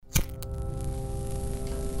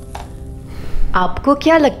आपको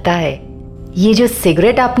क्या लगता है ये जो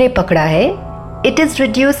सिगरेट आपने पकड़ा है, it is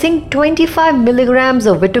reducing 25 milligrams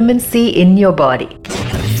of vitamin C in your body.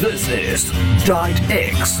 This is Diet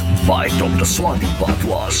X by Dr. Swati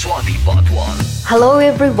Patwal. Swati Patwal. Hello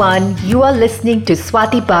everyone, you are listening to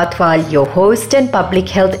Swati Patwal, your host and public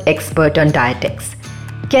health expert on Diet X.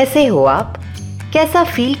 कैसे हो आप? कैसा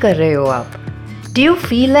feel कर रहे हो आप? Do you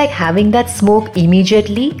feel like having that smoke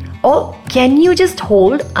immediately? Or can you just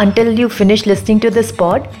hold until you finish listening to this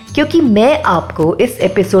pod? क्योंकि मैं आपको इस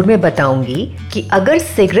एपिसोड में बताऊंगी कि अगर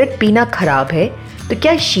सिगरेट पीना खराब है तो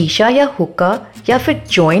क्या शीशा या हुक्का या फिर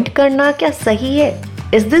जॉइंट करना क्या सही है?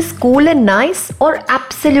 Is this cool and nice or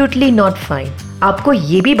absolutely not fine? आपको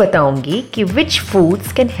ये भी बताऊंगी कि which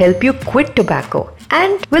foods can help you quit tobacco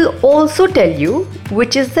and will also tell you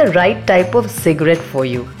which is the right type of cigarette for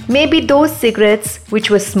you. Maybe those cigarettes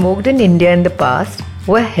which were smoked in India in the past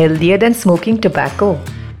were healthier than smoking tobacco.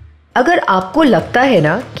 अगर आपको लगता है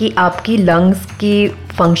ना कि आपकी lungs की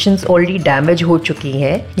functions already damage हो चुकी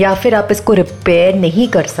हैं या फिर आप इसको रिपेयर नहीं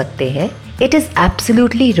कर सकते हैं, इट इज़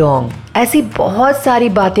एब्सोल्युटली रॉन्ग. ऐसी बहुत सारी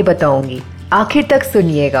बातें बताऊंगी, आखिर तक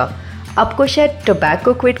सुनिएगा. आपको शायद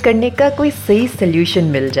टोबैको क्विट करने का कोई सही सोल्यूशन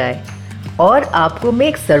मिल जाए और आपको मैं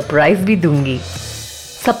एक सरप्राइज भी दूंगी.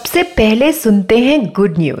 सबसे पहले सुनते हैं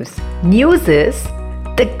good news. News is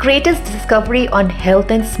the greatest discovery on health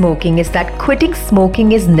and smoking is that quitting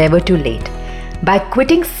smoking is never too late. By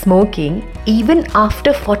quitting smoking, even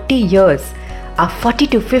after 40 years, our 40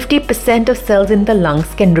 to 50% of cells in the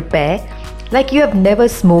lungs can repair like you have never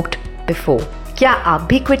smoked before. क्या आप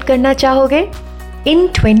भी quit करना चाहोगे? In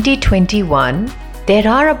 2021, there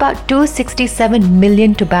are about 267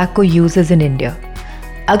 million tobacco users in India.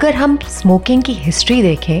 अगर हम smoking की history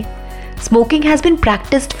देखें, smoking has been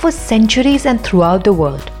practiced for centuries and throughout the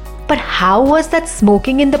world. But how was that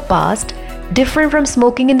smoking in the past different from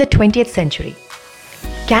smoking in the 20th century?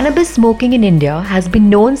 Cannabis smoking in India has been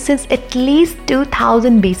known since at least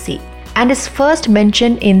 2000 BC and is first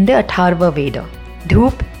mentioned in the Atharva Veda.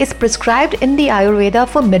 Dhoop is prescribed in the Ayurveda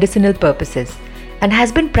for medicinal purposes and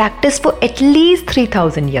has been practiced for at least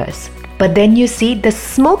 3000 years. But then you see the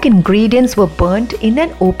smoke ingredients were burnt in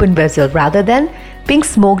an open vessel rather than being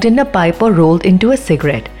smoked in a pipe or rolled into a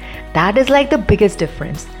cigarette. That is like the biggest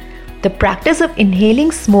difference. The practice of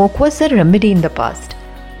inhaling smoke was a remedy in the past.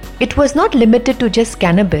 It was not limited to just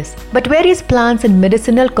cannabis, but various plants and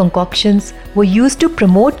medicinal concoctions were used to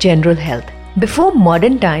promote general health. Before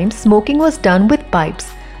modern times, smoking was done with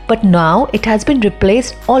pipes, but now it has been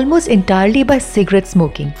replaced almost entirely by cigarette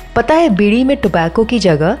smoking. पता है बीड़ी में tobacco की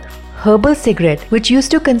जगह herbal cigarette which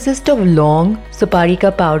used to consist of long सुपारी का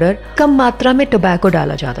powder कम मात्रा में tobacco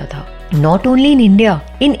डाला जाता था. Not only in India,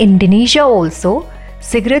 in Indonesia also,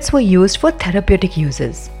 cigarettes were used for therapeutic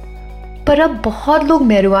uses. पर अब बहुत लोग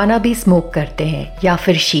marijuana भी स्मोक करते हैं या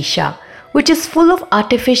फिर शीशा, which is full of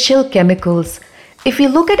artificial chemicals. If you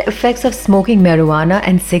look at effects of smoking marijuana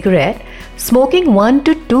and cigarette, smoking 1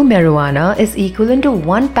 to 2 marijuana is equivalent to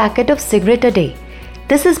 1 packet of cigarette a day.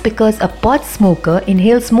 This is because a pot smoker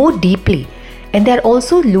inhales more deeply and they are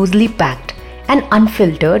also loosely packed and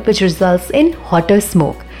unfiltered, which results in hotter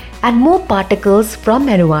smoke and more particles from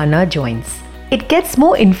marijuana joints. It gets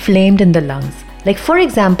more inflamed in the lungs. Like for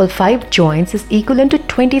example, 5 joints is equivalent to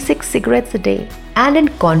 26 cigarettes a day. And in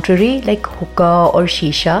contrary, like hookah or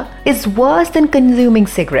shisha is worse than consuming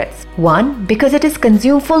cigarettes. One, because it is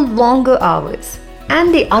consumed for longer hours.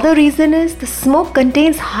 And the other reason is the smoke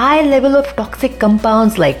contains high level of toxic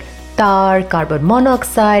compounds like tar, carbon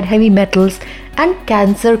monoxide, heavy metals and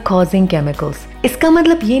cancer causing chemicals. इसका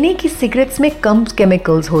मतलब ये नहीं कि cigarettes में कम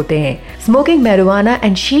chemicals होते हैं. Smoking marijuana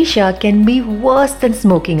and shisha can be worse than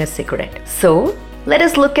smoking a cigarette. So, let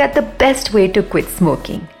us look at the best way to quit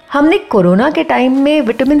smoking. हमने corona के टाइम में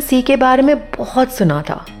विटामिन सी के बारे में बहुत सुना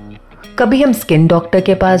था. कभी हम स्किन डॉक्टर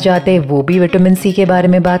के पास जाते, वो भी विटामिन सी के बारे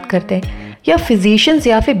में बात करते हैं, या फिजिशियंस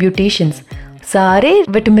या फिर ब्यूटिशियंस सारे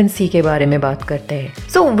विटामिन सी के बारे में बात करते हैं.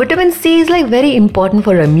 So vitamin C is like very important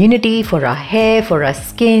for immunity, for our hair, for our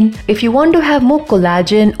skin. If you want to have more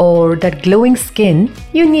collagen और that glowing skin,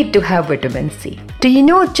 you need to have vitamin C. Do you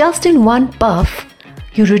know just in one puff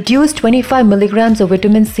you reduce 25 milligrams of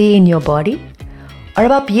vitamin C in your body. और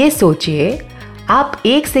अब आप ये सोचिए, आप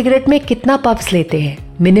एक cigarette में कितना पफ्स लेते हैं?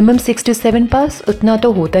 मिनिमम 6 to 7 puffs, उतना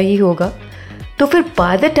तो होता ही होगा. तो फिर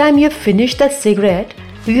by the time you have finished that cigarette,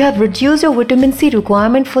 you have reduced your vitamin C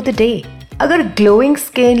requirement for the day. अगर glowing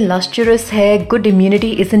skin, lustrous hair, good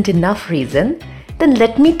immunity isn't enough reason, then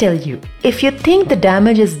let me tell you, if you think the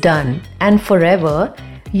damage is done and forever,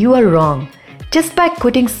 you are wrong. Just by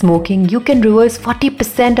quitting smoking, you can reverse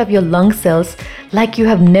 40% of your lung cells like you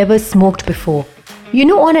have never smoked before. You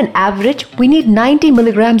know, on an average, we need 90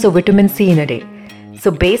 milligrams of vitamin C in a day. So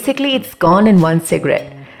basically, it's gone in one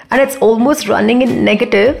cigarette. And it's almost running in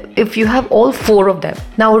negative if you have all 4 of them.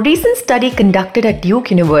 Now, a recent study conducted at Duke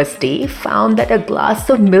University found that a glass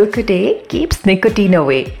of milk a day keeps nicotine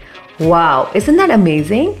away. Wow, isn't that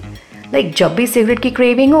amazing? Like, जब भी cigarette की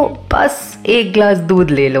craving हो, बस एक glass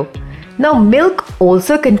दूध ले लो. Now, milk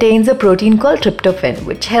also contains a protein called tryptophan,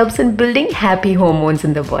 which helps in building happy hormones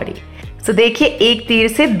in the body. So देखिए, एक तीर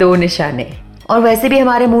से 2 निशाने. और वैसे भी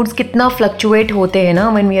हमारे moods कितना fluctuate होते हैं ना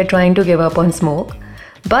when we are trying to give up on smoke.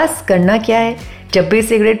 बस करना क्या है, जब भी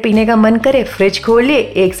सिगरेट पीने का मन करे फ्रिज खोलिए,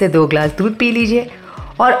 1 से 2 ग्लास दूध पी लीजिए.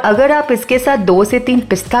 और अगर आप इसके साथ 2 से 3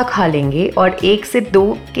 पिस्ता खा लेंगे और 1 से 2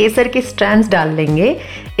 केसर के स्ट्रैंड्स डाल लेंगे,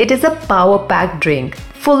 it is a power pack drink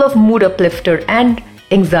full of mood uplifter and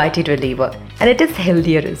anxiety reliever and it is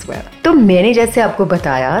healthier as well. तो मैंने जैसे आपको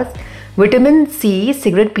बताया, विटामिन सी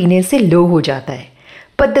सिगरेट पीने से लो हो जाता है.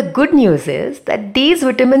 But the good news is that these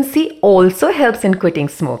vitamin C also helps in quitting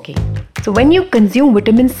smoking. So when you consume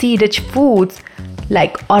vitamin C rich foods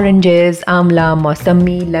like oranges, amla,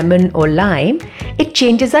 mosami, lemon or lime, it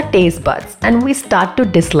changes our taste buds and we start to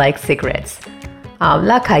dislike cigarettes.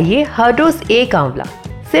 आंवला खाइए, हर रोज 1 आंवला.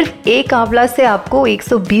 सिर्फ 1 आंवला से आपको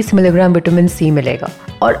 120 milligram vitamin C मिलेगा.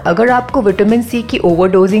 और अगर आपको विटामिन सी की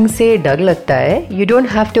ओवरडोजिंग से डर लगता है, you don't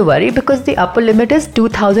have to worry because the upper limit is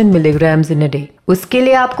 2000 milligrams in a day. उसके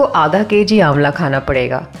लिए आपको आधा केजी आंवला खाना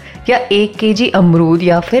पड़ेगा या 1 केजी अमरूद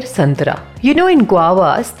या फिर संतरा. You know, in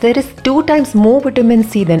guavas there is 2 times more vitamin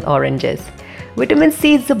C than oranges. Vitamin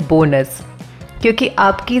C is a bonus क्योंकि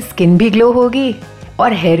आपकी स्किन भी ग्लो होगी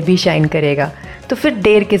और हेयर भी शाइन करेगा. तो फिर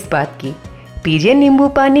देर किस बात की, पीजिए नींबू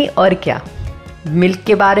पानी. और क्या, मिल्क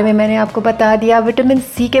के बारे में मैंने आपको बता दिया, विटामिन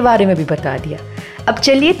सी के बारे में भी बता दिया. अब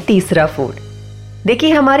चलिए तीसरा फूड.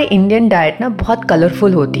 देखिए, हमारे इंडियन डाइट ना बहुत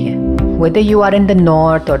कलरफुल होती है. Whether you are in the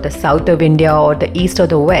north or the south of India or the east or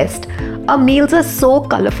the west, our meals are so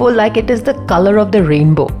colorful like it is the color of the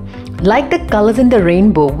rainbow. Like the colors in the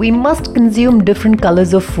rainbow, we must consume different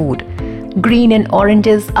colors of food. Green and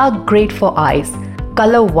oranges are great for eyes.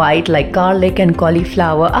 Color white like garlic and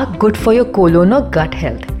cauliflower are good for your colon or gut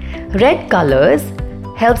health. Red colors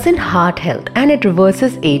helps in heart health and it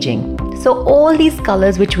reverses aging. So all these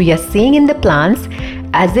colors which we are seeing in the plants,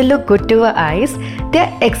 as they look good to our eyes, they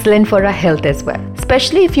are excellent for our health as well,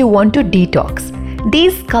 especially if you want to detox.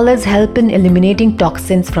 These colors help in eliminating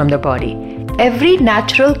toxins from the body. Every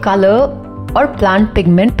natural color or plant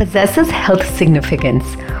pigment possesses health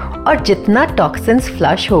significance. और जितना toxins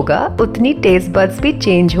flush होगा उतनी taste buds भी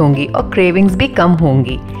change होंगी और cravings भी कम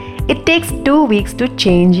होंगी. It takes 2 weeks to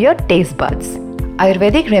change your taste buds.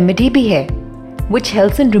 Ayurvedic remedy भी है which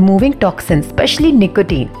helps in removing toxins, especially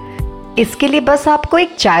nicotine. इसके लिए बस आपको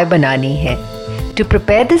एक चाय बनानी है. To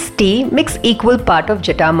prepare this tea, mix equal part of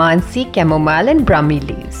jatamansi, chamomile and brahmi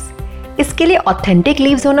leaves. इसके लिए ऑथेंटिक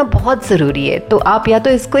लीव्स होना बहुत ज़रूरी है. तो आप या तो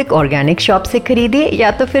इसको एक ऑर्गेनिक शॉप से खरीदिए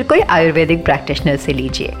या तो फिर कोई आयुर्वेदिक प्रैक्टिशनर से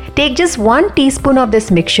लीजिए. Take just 1 teaspoon of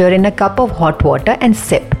this mixture in a cup of hot water and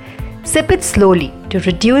sip. Sip it slowly to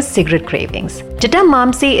reduce cigarette cravings.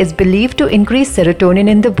 Jatamansi is believed to increase serotonin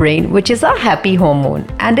in the brain, which is our happy hormone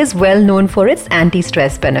and is well known for its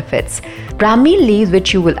anti-stress benefits. Brahmi leaves,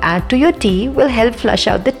 which you will add to your tea, will help flush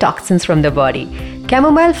out the toxins from the body.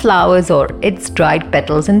 Chamomile flowers or its dried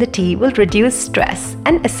petals in the tea will reduce stress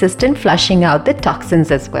and assist in flushing out the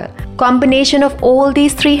toxins as well. Combination of all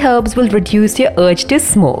these 3 herbs will reduce your urge to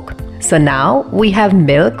smoke. So now we have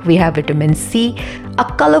milk, we have vitamin C, a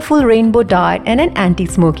colorful rainbow diet and an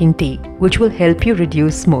anti-smoking tea which will help you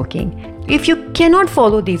reduce smoking. If you cannot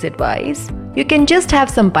follow these advice, you can just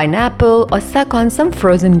have some pineapple or suck on some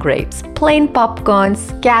frozen grapes, plain popcorns,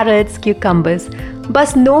 carrots, cucumbers,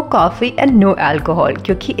 बस no coffee and no alcohol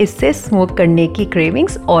क्योंकि इससे smoke करने की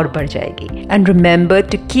cravings और बढ़ जाएगी. And remember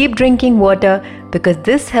to keep drinking water because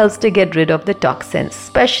this helps to get rid of the toxins,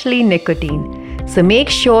 especially nicotine. So make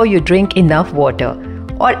sure you drink enough water.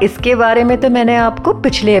 और इसके बारे में तो मैंने आपको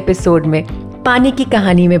पिछले एपिसोड में पानी की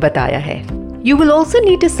कहानी में बताया है. You will also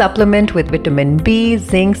need to supplement with vitamin B,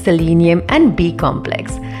 zinc, selenium and B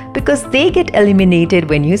complex because they get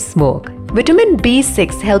eliminated when you smoke. Vitamin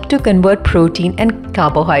B6 help to convert protein and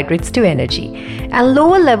carbohydrates to energy, and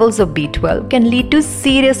lower levels of B12 can lead to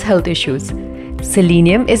serious health issues.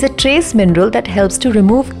 Selenium is a trace mineral that helps to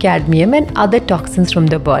remove cadmium and other toxins from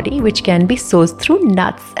the body, which can be sourced through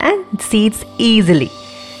nuts and seeds easily.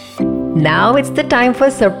 Now it's the time for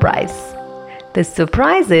a surprise. The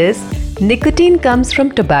surprise is nicotine comes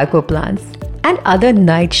from tobacco plants and other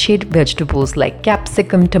nightshade vegetables like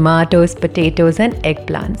capsicum, tomatoes, potatoes, and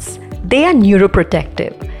eggplants. They are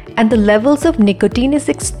neuroprotective and the levels of nicotine is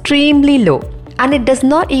extremely low. and it does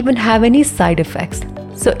not even have any side effects.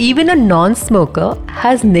 So even a non-smoker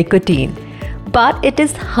has nicotine, but it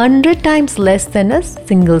is 100 times less than a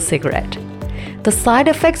single cigarette. The side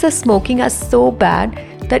effects of smoking are so bad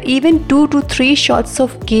that even 2 to 3 shots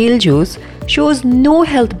of kale juice shows no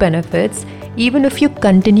health benefits even if you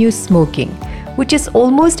continue smoking, which is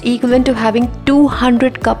almost equivalent to having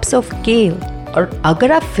 200 cups of kale. और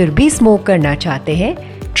अगर आप फिर भी smoke करना चाहते हैं,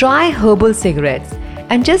 try herbal cigarettes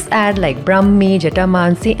and just add like Brahmi,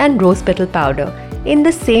 Jatamansi and rose petal powder in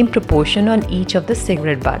the same proportion on each of the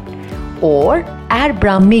cigarette butt. Or add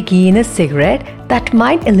Brahmi ghee in a cigarette that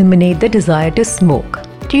might eliminate the desire to smoke.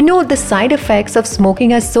 Do you know the side effects of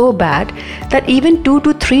smoking are so bad that even 2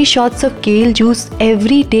 to 3 shots of kale juice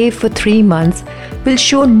every day for 3 months will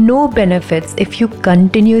show no benefits if you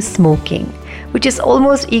continue smoking, which is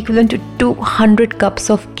almost equivalent to 200 cups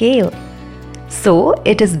of kale. So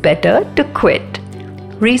it is better to quit.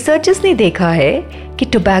 Researchers ने देखा है कि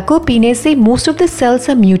tobacco पीने से most of the cells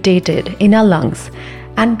are mutated in our lungs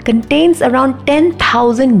and contains around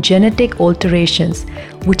 10,000 genetic alterations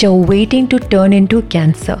which are waiting to turn into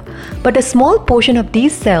cancer. But a small portion of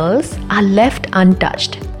these cells are left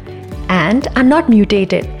untouched and are not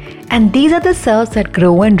mutated. And these are the cells that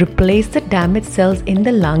grow and replace the damaged cells in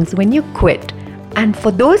the lungs when you quit. And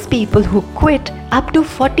for those people who quit, up to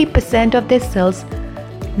 40% of their cells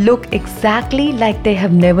look exactly like they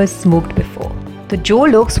have never smoked before. तो जो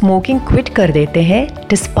लोग smoking quit कर देते हैं,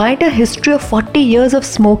 despite a history of 40 years of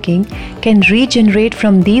smoking, can regenerate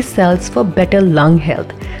from these cells for better lung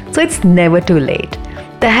health. So it's never too late.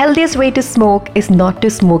 The healthiest way to smoke is not to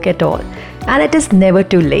smoke at all, and it is never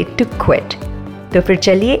too late to quit. तो फिर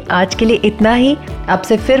चलिए आज के लिए इतना ही.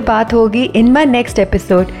 आपसे फिर बात होगी in my next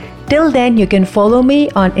episode. Till then, you can follow me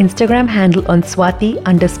on Instagram handle on Swati_BATHWAL.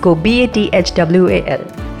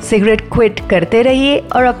 Cigarette quit करते रहिए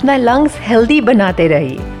और अपना लंग्स हेल्दी बनाते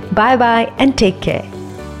रहिए. Bye bye and take care.